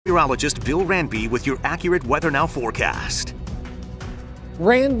Meteorologist Bill Ranby with your accurate Weather Now forecast.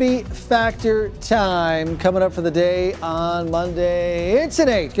 Ranby factor time coming up for the day on Monday. It's an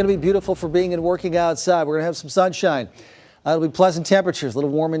 8. Going to be beautiful for being and working outside. We're going to have some sunshine. It'll be pleasant temperatures, a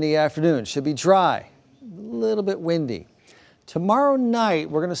little warm in the afternoon. Should be dry, a little bit windy. Tomorrow night,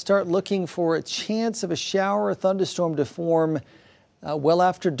 we're going to start looking for a chance of a shower or thunderstorm to form well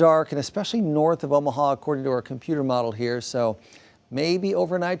after dark, and especially north of Omaha, according to our computer model here. So maybe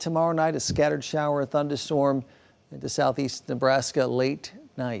overnight tomorrow night, a scattered shower or thunderstorm into southeast Nebraska late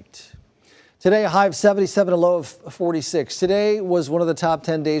night. Today, a high of 77, a low of 46. Today was one of the top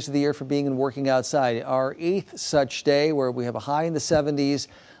 10 days of the year for being and working outside. Our 8th such day where we have a high in the 70s,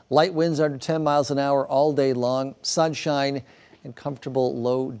 light winds under 10 miles an hour all day long, sunshine, and comfortable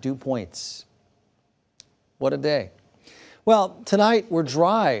low dew points. What a day. Well, tonight we're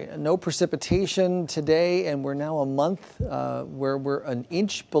dry, no precipitation today, and we're now a month where we're an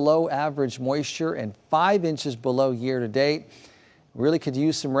inch below average moisture and 5 inches below year to date. Really could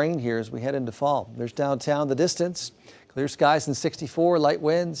use some rain here as we head into fall. There's downtown the distance, clear skies in 64, light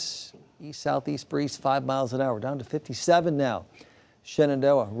winds, east-southeast breeze 5 miles an hour, down to 57 now.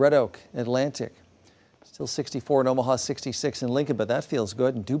 Shenandoah, Red Oak, Atlantic, still 64 in Omaha, 66 in Lincoln, but that feels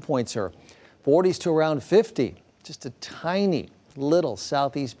good, and dew points are 40s to around 50. Just a tiny little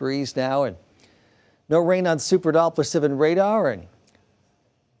southeast breeze now, and no rain on Super Doppler 7 radar, and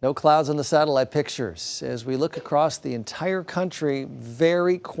no clouds on the satellite pictures. As we look across the entire country,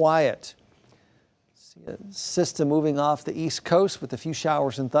 very quiet. See a system moving off the east coast with a few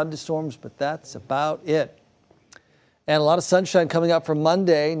showers and thunderstorms, but that's about it. And a lot of sunshine coming up for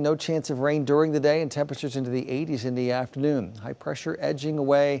Monday. No chance of rain during the day, and temperatures into the 80s in the afternoon. High pressure edging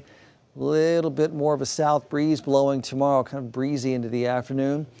away. A little bit more of a south breeze blowing tomorrow, kind of breezy into the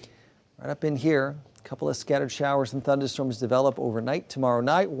afternoon. Right up in here, a couple of scattered showers and thunderstorms develop overnight tomorrow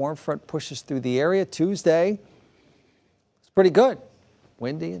night. Warm front pushes through the area. Tuesday, it's pretty good.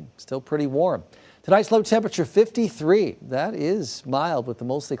 Windy and still pretty warm. Tonight's low temperature 53. That is mild with the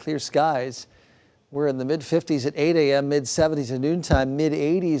mostly clear skies. We're in the mid-50s at 8 a.m., mid-70s at noontime,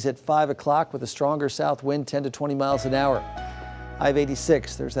 mid-80s at 5 o'clock with a stronger south wind 10 to 20 miles an hour. High of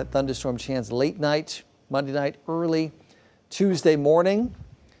 86. There's that thunderstorm chance late night, Monday night, early Tuesday morning.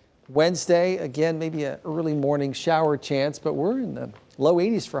 Wednesday, again, maybe an early morning shower chance, but we're in the low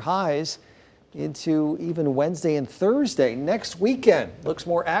 80s for highs into even Wednesday and Thursday. Next weekend looks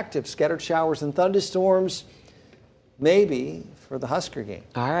more active. Scattered showers and thunderstorms, maybe for the Husker game.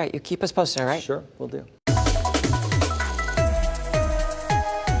 All right, you keep us posted, all right? Sure, we'll do.